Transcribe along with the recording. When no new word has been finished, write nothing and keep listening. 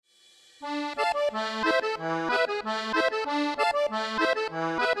In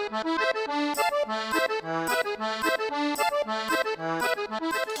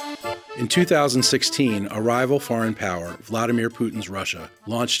 2016, a rival foreign power, Vladimir Putin's Russia,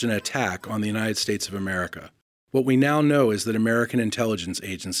 launched an attack on the United States of America. What we now know is that American intelligence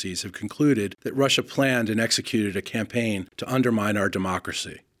agencies have concluded that Russia planned and executed a campaign to undermine our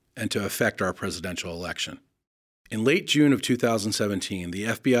democracy and to affect our presidential election. In late June of 2017, the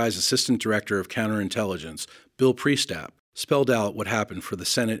FBI's Assistant Director of Counterintelligence, Bill Priestap, spelled out what happened for the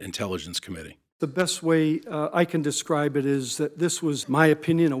Senate Intelligence Committee. The best way I can describe it is that this was, in my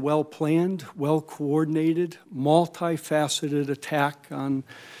opinion, a well-planned, well-coordinated, multifaceted attack on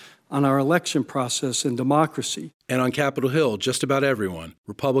our election process and democracy. And on Capitol Hill, just about everyone,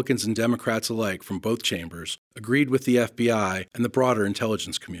 Republicans and Democrats alike from both chambers, agreed with the FBI and the broader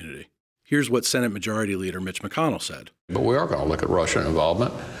intelligence community. Here's what Senate Majority Leader Mitch McConnell said. But we are going to look at Russian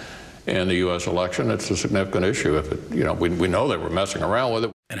involvement in the U.S. election. It's a significant issue. If it, we know they were messing around with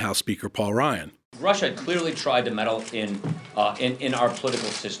it. And House Speaker Paul Ryan. Russia clearly tried to meddle in our political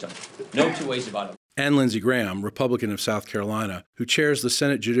system. No two ways about it. And Lindsey Graham, Republican of South Carolina, who chairs the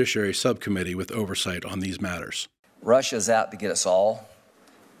Senate Judiciary Subcommittee with oversight on these matters. Russia's out to get us all.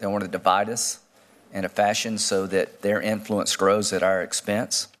 They want to divide us in a fashion so that their influence grows at our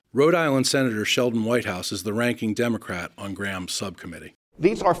expense. Rhode Island Senator Sheldon Whitehouse is the ranking Democrat on Graham's subcommittee.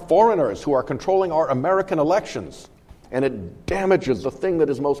 These are foreigners who are controlling our American elections. And it damages the thing that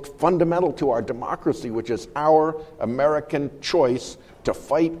is most fundamental to our democracy, which is our American choice to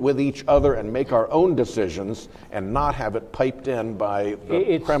fight with each other and make our own decisions and not have it piped in by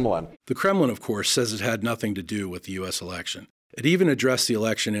the Kremlin. The Kremlin, of course, says it had nothing to do with the U.S. election. It even addressed the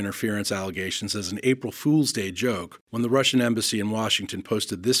election interference allegations as an April Fool's Day joke when the Russian embassy in Washington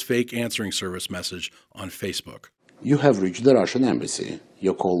posted this fake answering service message on Facebook. You have reached the Russian embassy.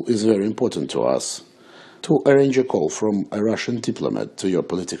 Your call is very important to us. To arrange a call from a Russian diplomat to your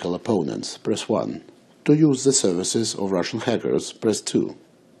political opponents, press 1. To use the services of Russian hackers, press 2.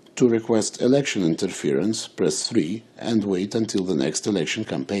 To request election interference, press 3 and wait until the next election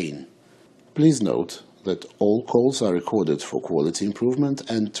campaign. Please note that all calls are recorded for quality improvement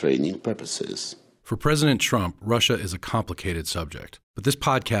and training purposes. For President Trump, Russia is a complicated subject. But this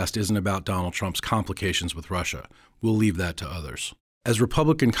podcast isn't about Donald Trump's complications with Russia. We'll leave that to others. As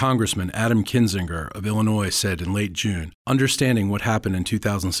Republican Congressman Adam Kinzinger of Illinois said in late June, understanding what happened in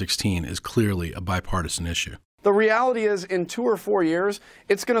 2016 is clearly a bipartisan issue. The reality is, in 2 or 4 years,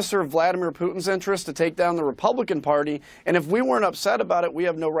 it's going to serve Vladimir Putin's interest to take down the Republican Party, and if we weren't upset about it, we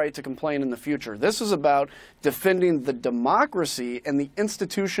have no right to complain in the future. This is about defending the democracy and the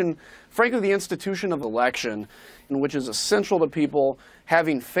institution, frankly, the institution of election, which is essential to people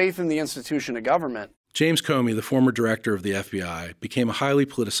having faith in the institution of government. James Comey, the former director of the FBI, became a highly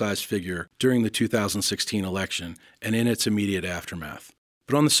politicized figure during the 2016 election and in its immediate aftermath.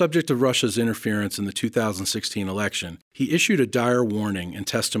 But on the subject of Russia's interference in the 2016 election, he issued a dire warning in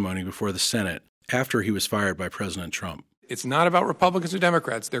testimony before the Senate after he was fired by President Trump. It's not about Republicans or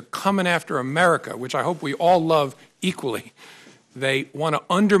Democrats. They're coming after America, which I hope we all love equally. They want to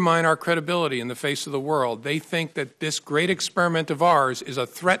undermine our credibility in the face of the world. They think that this great experiment of ours is a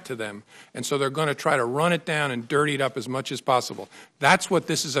threat to them, and so they're going to try to run it down and dirty it up as much as possible. That's what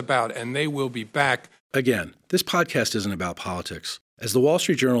this is about, and they will be back. Again, this podcast isn't about politics. As the Wall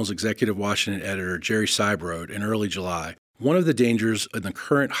Street Journal's executive Washington editor Jerry Seib wrote in early July, one of the dangers in the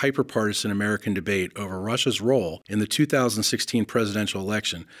current hyper-partisan American debate over Russia's role in the 2016 presidential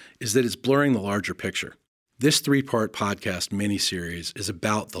election is that it's blurring the larger picture. This 3-part podcast mini-series is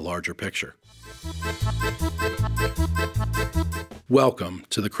about the larger picture. Welcome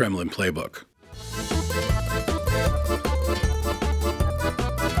to the Kremlin Playbook.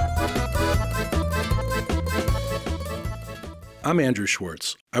 I'm Andrew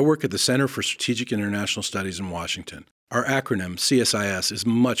Schwartz. I work at the Center for Strategic International Studies in Washington. Our acronym, CSIS, is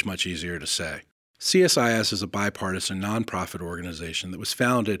much, much easier to say. CSIS is a bipartisan nonprofit organization that was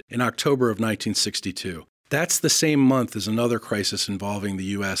founded in October of 1962. That's the same month as another crisis involving the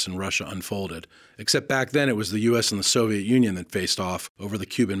U.S. and Russia unfolded, except back then it was the U.S. and the Soviet Union that faced off over the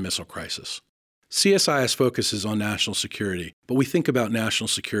Cuban Missile Crisis. CSIS focuses on national security, but we think about national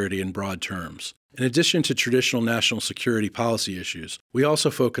security in broad terms. In addition to traditional national security policy issues, we also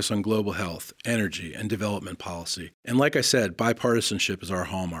focus on global health, energy, and development policy. And like I said, bipartisanship is our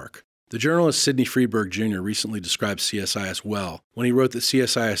hallmark. The journalist Sidney Freeberg Jr. recently described CSIS well when he wrote that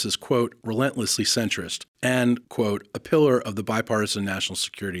CSIS is, quote, relentlessly centrist and, quote, a pillar of the bipartisan national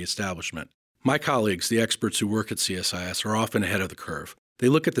security establishment. My colleagues, the experts who work at CSIS, are often ahead of the curve. They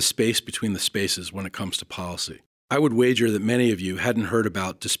look at the space between the spaces when it comes to policy. I would wager that many of you hadn't heard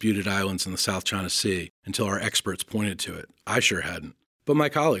about disputed islands in the South China Sea until our experts pointed to it. I sure hadn't. But my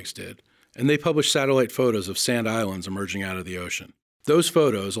colleagues did, and they published satellite photos of sand islands emerging out of the ocean. Those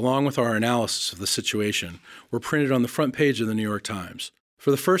photos, along with our analysis of the situation, were printed on the front page of the New York Times.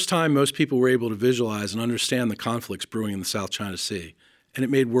 For the first time, most people were able to visualize and understand the conflicts brewing in the South China Sea, and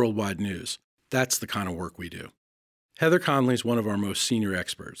it made worldwide news. That's the kind of work we do. Heather Conley is one of our most senior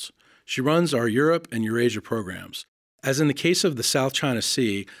experts. She runs our Europe and Eurasia programs. As in the case of the South China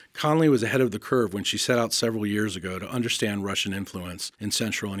Sea, Conley was ahead of the curve when she set out several years ago to understand Russian influence in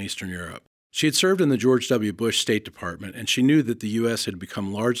Central and Eastern Europe. She had served in the George W. Bush State Department, and she knew that the U.S. had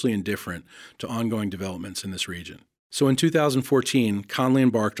become largely indifferent to ongoing developments in this region. So in 2014, Conley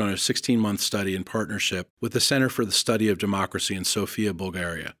embarked on a 16-month study in partnership with the Center for the Study of Democracy in Sofia,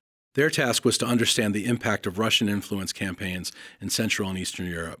 Bulgaria. Their task was to understand the impact of Russian influence campaigns in Central and Eastern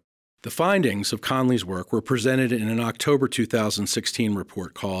Europe. The findings of Conley's work were presented in an October 2016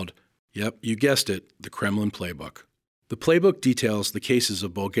 report called, yep, you guessed it, the Kremlin Playbook. The playbook details the cases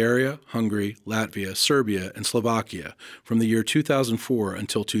of Bulgaria, Hungary, Latvia, Serbia, and Slovakia from the year 2004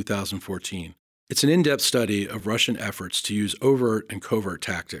 until 2014. It's an in-depth study of Russian efforts to use overt and covert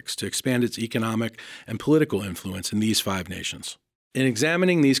tactics to expand its economic and political influence in these 5 nations. In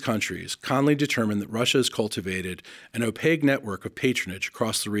examining these countries, Conley determined that Russia has cultivated an opaque network of patronage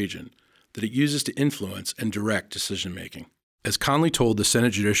across the region that it uses to influence and direct decision-making. As Conley told the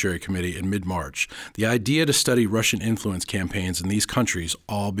Senate Judiciary Committee in mid-March, the idea to study Russian influence campaigns in these countries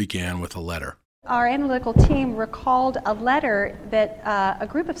all began with a letter. Our analytical team recalled a letter that a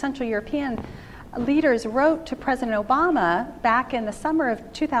group of Central European leaders wrote to President Obama back in the summer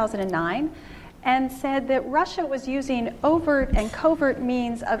of 2009 and said that Russia was using overt and covert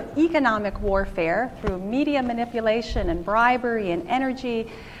means of economic warfare through media manipulation and bribery and energy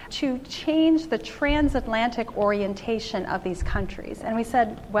to change the transatlantic orientation of these countries. And we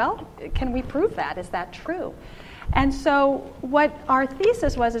said, well, can we prove that? Is that true? And so what our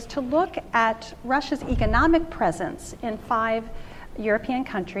thesis was is to look at Russia's economic presence in 5 European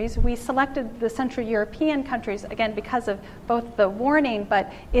countries. We selected the Central European countries, again, because of both the warning,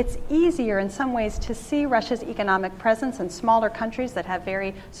 but it's easier in some ways to see Russia's economic presence in smaller countries that have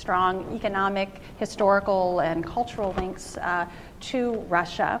very strong economic, historical, and cultural links to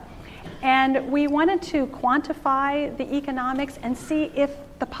Russia. And we wanted to quantify the economics and see if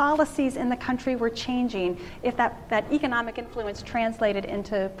the policies in the country were changing, if that economic influence translated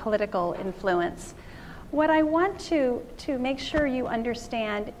into political influence. What I want to make sure you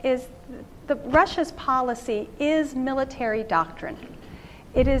understand is Russia's policy is military doctrine.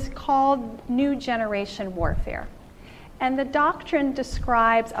 It is called New Generation Warfare. And the doctrine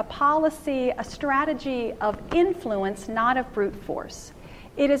describes a policy, a strategy of influence, not of brute force.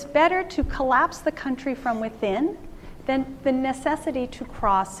 It is better to collapse the country from within than the necessity to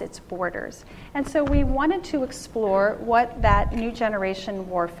cross its borders. And so we wanted to explore what that New Generation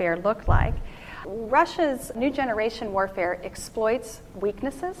Warfare looked like. Russia's New Generation Warfare exploits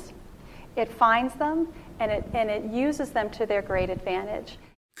weaknesses, it finds them, and it uses them to their great advantage.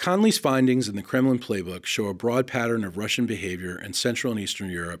 Conley's findings in the Kremlin Playbook show a broad pattern of Russian behavior in Central and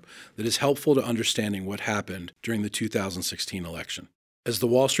Eastern Europe that is helpful to understanding what happened during the 2016 election. As the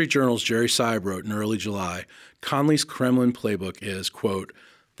Wall Street Journal's Jerry Seib wrote in early July, Conley's Kremlin Playbook is, quote,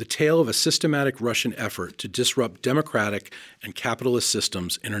 the tale of a systematic Russian effort to disrupt democratic and capitalist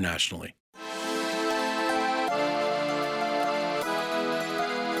systems internationally.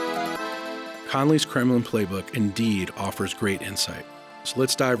 Conley's Kremlin Playbook indeed offers great insight. So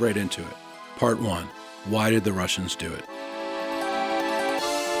let's dive right into it. Part 1. Why did the Russians do it?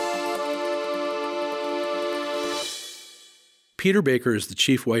 Peter Baker is the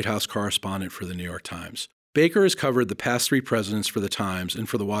chief White House correspondent for the New York Times. Baker has covered the past 3 presidents for the Times and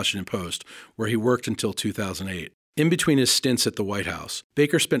for the Washington Post, where he worked until 2008. In between his stints at the White House,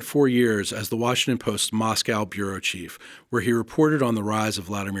 Baker spent 4 years as the Washington Post's Moscow bureau chief, where he reported on the rise of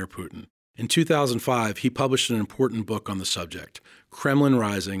Vladimir Putin. In 2005, he published an important book on the subject, Kremlin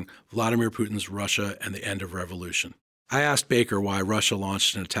Rising, Vladimir Putin's Russia and the End of Revolution. I asked Baker why Russia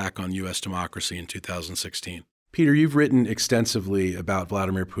launched an attack on U.S. democracy in 2016. Peter, you've written extensively about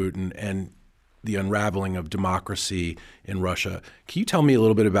Vladimir Putin and the unraveling of democracy in Russia. Can you tell me a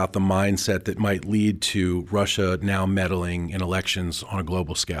little bit about the mindset that might lead to Russia now meddling in elections on a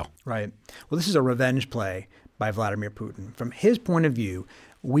global scale? Right. Well, this is a revenge play by Vladimir Putin. From his point of view,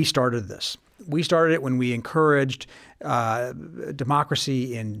 we started this. We started it when we encouraged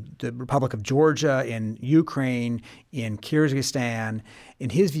democracy in the Republic of Georgia, in Ukraine, in Kyrgyzstan. In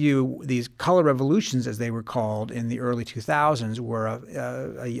his view, these color revolutions, as they were called in the early 2000s, were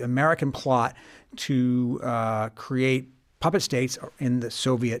an American plot to create puppet states in the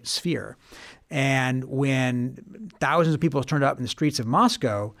Soviet sphere. And when thousands of people turned up in the streets of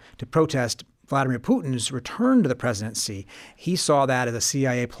Moscow to protest Vladimir Putin's return to the presidency, he saw that as a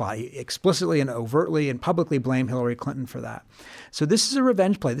CIA plot. He explicitly and overtly and publicly blamed Hillary Clinton for that. So this is a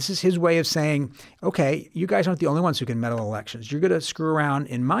revenge play. This is his way of saying, okay, you guys aren't the only ones who can meddle in elections. You're going to screw around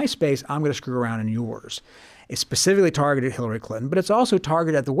in my space. I'm going to screw around in yours. It's specifically targeted Hillary Clinton, but it's also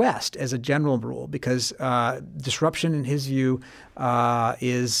targeted at the West as a general rule because disruption, in his view,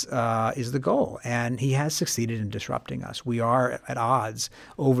 is the goal, and he has succeeded in disrupting us. We are at odds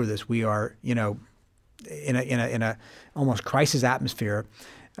over this. We are, in a almost crisis atmosphere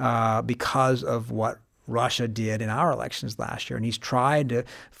because of what Russia did in our elections last year, and he's tried to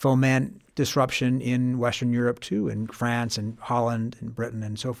foment disruption in Western Europe too, in France and Holland and Britain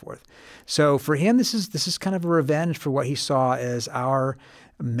and so forth. So for him, this is kind of a revenge for what he saw as our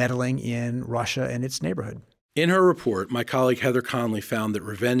meddling in Russia and its neighborhood. In her report, my colleague Heather Conley found that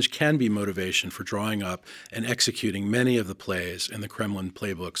revenge can be motivation for drawing up and executing many of the plays in the Kremlin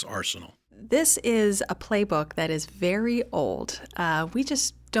playbook's arsenal. This is a playbook that is very old. We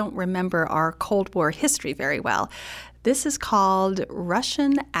just don't remember our Cold War history very well. This is called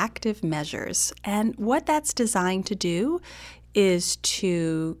Russian Active Measures. And what that's designed to do is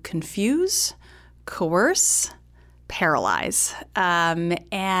to confuse, coerce, paralyze.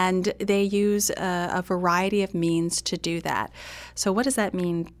 And they use a variety of means to do that. So what does that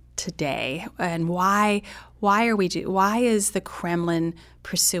mean today? And why is the Kremlin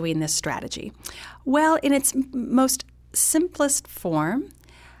pursuing this strategy? Well, in its most simplest form,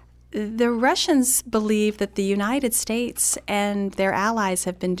 the Russians believe that the United States and their allies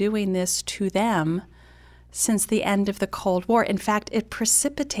have been doing this to them since the end of the Cold War. In fact, it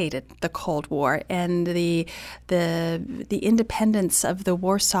precipitated the Cold War and the independence of the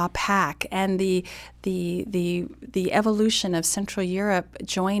Warsaw Pact and the evolution of Central Europe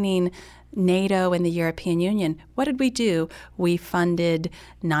joining NATO and the European Union. What did we do? We funded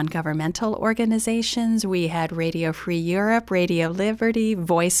non-governmental organizations. We had Radio Free Europe, Radio Liberty,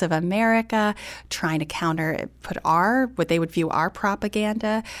 Voice of America, trying to put what they would view our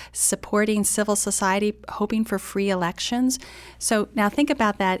propaganda, supporting civil society, hoping for free elections. So now think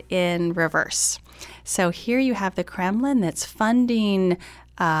about that in reverse. So here you have the Kremlin that's funding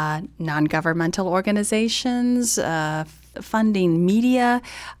non-governmental organizations, funding media,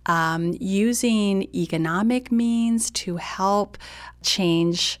 using economic means to help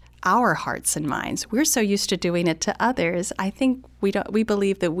change our hearts and minds. We're so used to doing it to others. I think we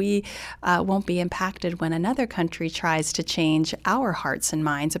believe that we won't be impacted when another country tries to change our hearts and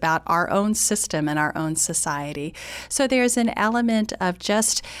minds about our own system and our own society. So there's an element of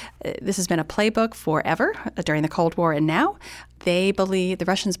this has been a playbook forever during the Cold War and now. The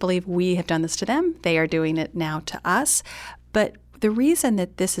Russians believe we have done this to them. They are doing it now to us. But the reason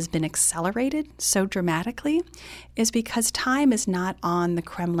that this has been accelerated so dramatically is because time is not on the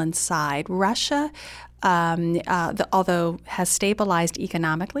Kremlin side. Russia, although has stabilized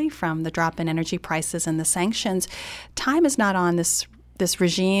economically from the drop in energy prices and the sanctions, time is not on this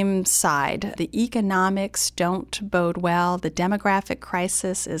regime side. The economics don't bode well. The demographic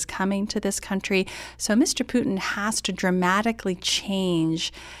crisis is coming to this country. So Mr. Putin has to dramatically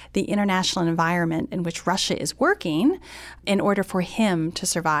change the international environment in which Russia is working in order for him to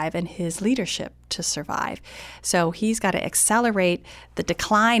survive and his leadership to survive. So he's got to accelerate the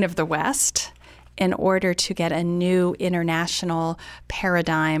decline of the West in order to get a new international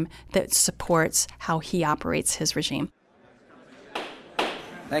paradigm that supports how he operates his regime.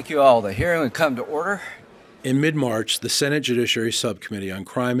 Thank you all. The hearing will come to order. In mid-March, the Senate Judiciary Subcommittee on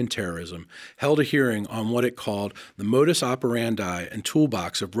Crime and Terrorism held a hearing on what it called the modus operandi and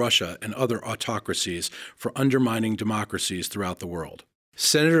toolbox of Russia and other autocracies for undermining democracies throughout the world.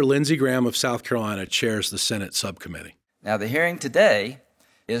 Senator Lindsey Graham of South Carolina chairs the Senate subcommittee. Now, the hearing today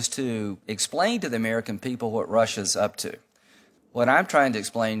is to explain to the American people what Russia's up to. What I'm trying to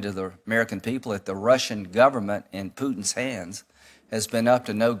explain to the American people is the Russian government in Putin's hands has been up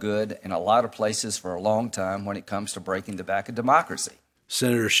to no good in a lot of places for a long time when it comes to breaking the back of democracy.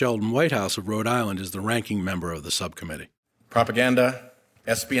 Senator Sheldon Whitehouse of Rhode Island is the ranking member of the subcommittee. Propaganda,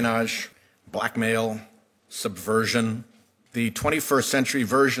 espionage, blackmail, subversion. The 21st century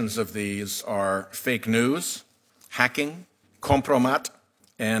versions of these are fake news, hacking, compromat,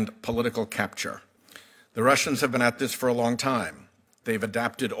 and political capture. The Russians have been at this for a long time. They've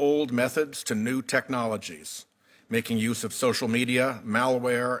adapted old methods to new technologies, making use of social media,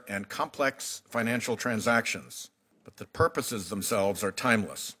 malware, and complex financial transactions. But the purposes themselves are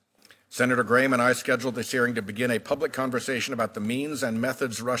timeless. Senator Graham and I scheduled this hearing to begin a public conversation about the means and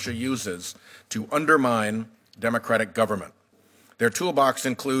methods Russia uses to undermine democratic government. Their toolbox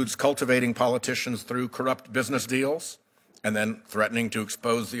includes cultivating politicians through corrupt business deals and then threatening to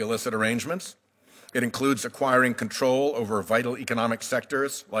expose the illicit arrangements. It includes acquiring control over vital economic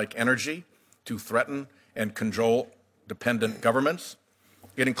sectors like energy to threaten and cajole dependent governments.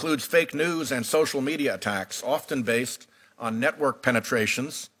 It includes fake news and social media attacks, often based on network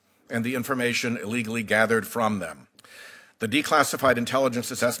penetrations and the information illegally gathered from them. The declassified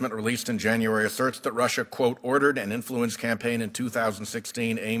intelligence assessment released in January asserts that Russia, quote, ordered an influence campaign in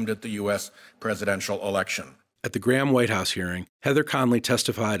 2016 aimed at the U.S. presidential election. At the Graham White House hearing, Heather Conley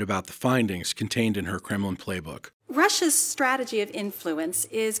testified about the findings contained in her Kremlin playbook. Russia's strategy of influence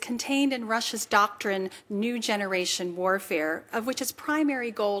is contained in Russia's doctrine, New Generation Warfare, of which its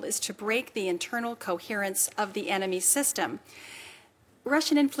primary goal is to break the internal coherence of the enemy system.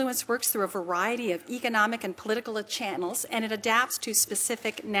 Russian influence works through a variety of economic and political channels, and it adapts to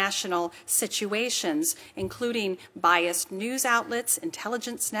specific national situations, including biased news outlets,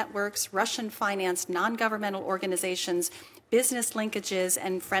 intelligence networks, Russian-financed non-governmental organizations, business linkages,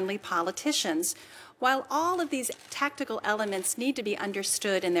 and friendly politicians. While all of these tactical elements need to be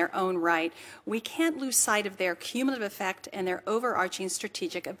understood in their own right, we can't lose sight of their cumulative effect and their overarching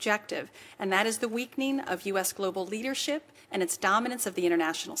strategic objective, and that is the weakening of U.S. global leadership and its dominance of the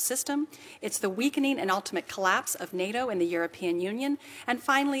international system. It's the weakening and ultimate collapse of NATO and the European Union. And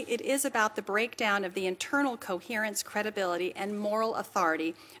finally, it is about the breakdown of the internal coherence, credibility, and moral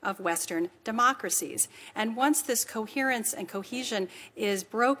authority of Western democracies. And once this coherence and cohesion is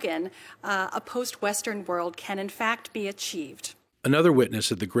broken, a post-Western world can in fact be achieved. Another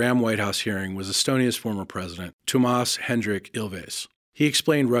witness at the Graham White House hearing was Estonia's former president, Toomas Hendrik Ilves. He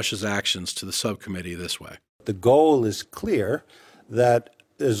explained Russia's actions to the subcommittee this way. The goal is clear that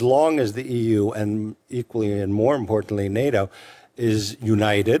as long as the EU and equally and more importantly NATO is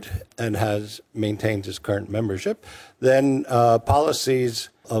united and has maintained its current membership, then policies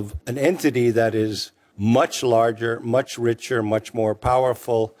of an entity that is much larger, much richer, much more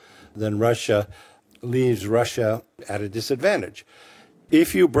powerful than Russia leaves Russia at a disadvantage.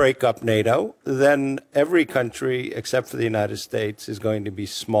 If you break up NATO, then every country except for the United States is going to be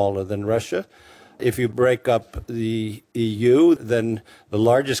smaller than Russia. If you break up the EU, then the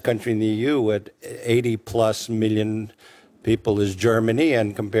largest country in the EU at 80+ million people is Germany,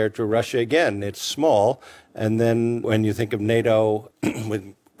 and compared to Russia, again, it's small. And then when you think of NATO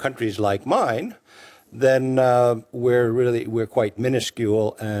with countries like mine, then we're quite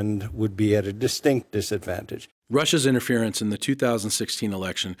minuscule and would be at a distinct disadvantage. Russia's interference in the 2016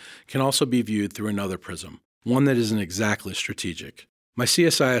 election can also be viewed through another prism, one that isn't exactly strategic. My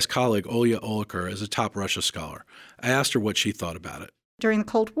CSIS colleague, Olya Oliker, is a top Russia scholar. I asked her what she thought about it. During the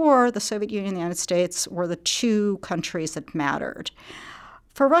Cold War, the Soviet Union and the United States were the two countries that mattered.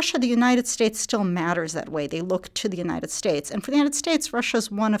 For Russia, the United States still matters that way. They look to the United States. And for the United States, Russia is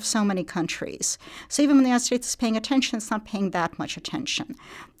one of so many countries. So even when the United States is paying attention, it's not paying that much attention.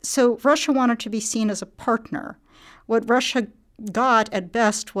 So Russia wanted to be seen as a partner. What Russia got at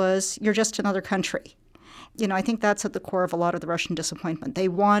best was, you're just another country. I think that's at the core of a lot of the Russian disappointment. They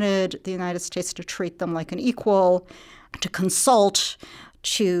wanted the United States to treat them like an equal, to consult,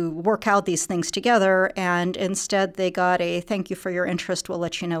 to work out these things together, and instead they got a thank you for your interest, we'll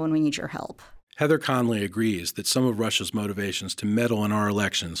let you know when we need your help. Heather Conley agrees that some of Russia's motivations to meddle in our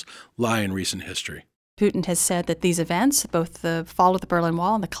elections lie in recent history. Putin has said that these events, both the fall of the Berlin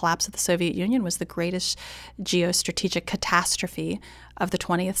Wall and the collapse of the Soviet Union, was the greatest geostrategic catastrophe of the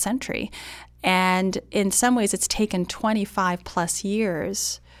 20th century. And in some ways, it's taken 25 plus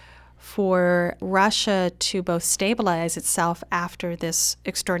years for Russia to both stabilize itself after this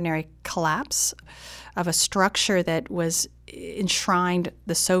extraordinary collapse of a structure that was enshrined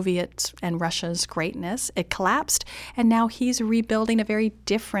the Soviet and Russia's greatness. It collapsed, and now he's rebuilding a very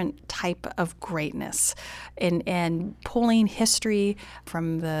different type of greatness and pulling history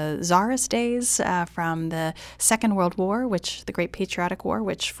from the Tsarist days, from the Second World War, the Great Patriotic War,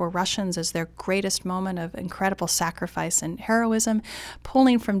 which for Russians is their greatest moment of incredible sacrifice and heroism,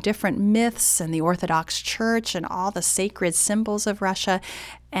 pulling from different myths and the Orthodox Church and all the sacred symbols of Russia,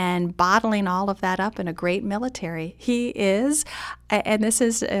 and bottling all of that up in a great military. He is, and this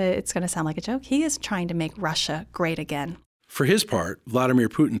is, it's going to sound like a joke, he is trying to make Russia great again. For his part, Vladimir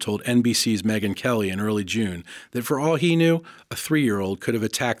Putin told NBC's Megyn Kelly in early June that for all he knew, a 3-year-old could have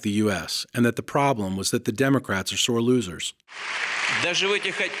attacked the U.S., and that the problem was that the Democrats are sore losers. It's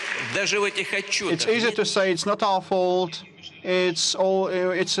easy to say it's not our fault. It's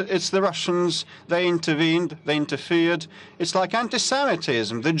the Russians. They intervened. They interfered. It's like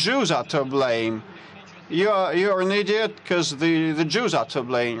anti-Semitism. The Jews are to blame. You're an idiot because the Jews are to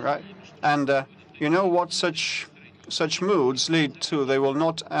blame, right? And you know what such moods lead to? They will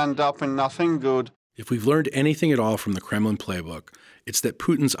not end up in nothing good. If we've learned anything at all from the Kremlin playbook, it's that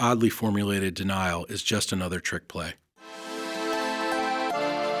Putin's oddly formulated denial is just another trick play.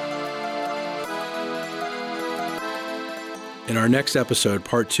 In our next episode,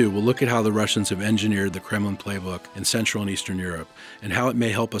 Part 2, we'll look at how the Russians have engineered the Kremlin playbook in Central and Eastern Europe and how it may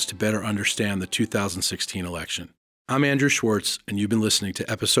help us to better understand the 2016 election. I'm Andrew Schwartz, and you've been listening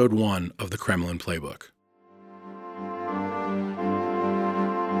to Episode 1 of the Kremlin Playbook.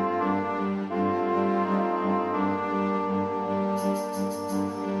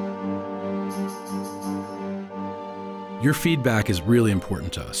 Your feedback is really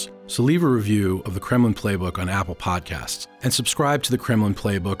important to us, so leave a review of the Kremlin Playbook on Apple Podcasts and subscribe to the Kremlin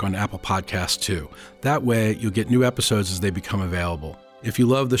Playbook on Apple Podcasts too. That way, you'll get new episodes as they become available. If you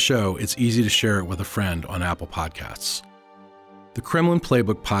love the show, it's easy to share it with a friend on Apple Podcasts. The Kremlin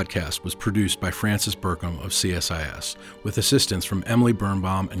Playbook podcast was produced by Francis Burkham of CSIS, with assistance from Emily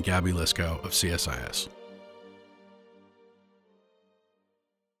Birnbaum and Gabby Lisko of CSIS.